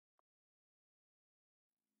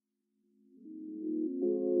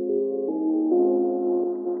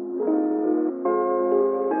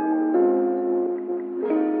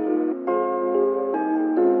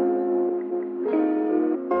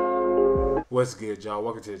What's good, y'all?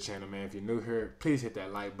 Welcome to the channel, man. If you're new here, please hit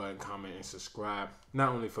that like button, comment, and subscribe. Not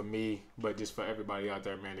only for me, but just for everybody out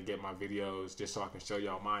there, man, to get my videos, just so I can show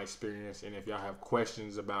y'all my experience. And if y'all have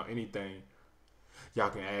questions about anything, y'all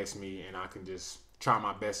can ask me, and I can just try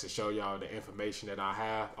my best to show y'all the information that I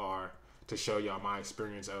have, or to show y'all my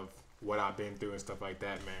experience of what I've been through and stuff like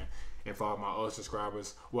that, man. And for all my old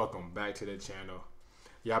subscribers, welcome back to the channel.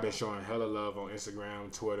 Y'all been showing hella love on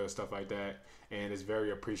Instagram, Twitter, stuff like that, and it's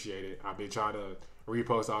very appreciated. I've been trying to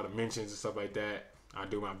repost all the mentions and stuff like that. I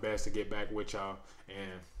do my best to get back with y'all,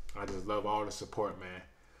 and I just love all the support, man.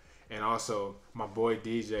 And also, my boy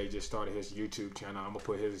DJ just started his YouTube channel. I'm gonna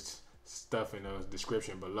put his stuff in the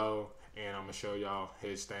description below, and I'm gonna show y'all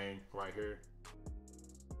his thing right here.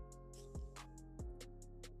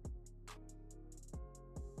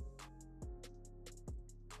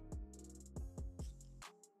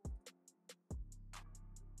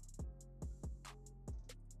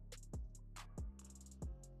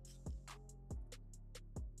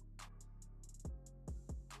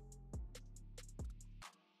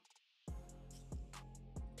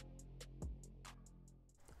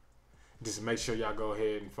 Just make sure y'all go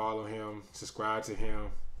ahead and follow him, subscribe to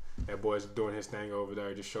him. That boy's doing his thing over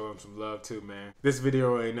there. Just show him some love too, man. This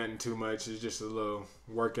video ain't nothing too much. It's just a little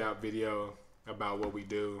workout video about what we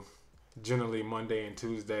do. Generally Monday and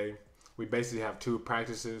Tuesday, we basically have 2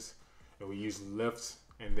 practices, and we use lifts,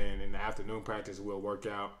 and then in the afternoon practice we'll work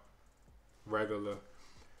out regular.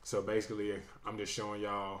 So basically I'm just showing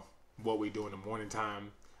y'all what we do in the morning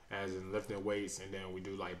time, as in lifting weights, and then we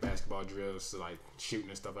do like basketball drills, so like shooting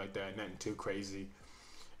and stuff like that. Nothing too crazy.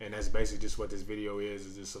 And that's basically just what this video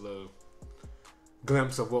is just a little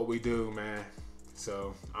glimpse of what we do, man.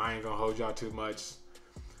 So I ain't gonna hold y'all too much.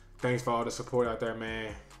 Thanks for all the support out there,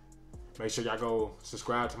 man. Make sure y'all go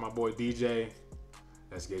subscribe to my boy DJ.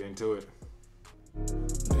 Let's get into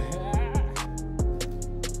it.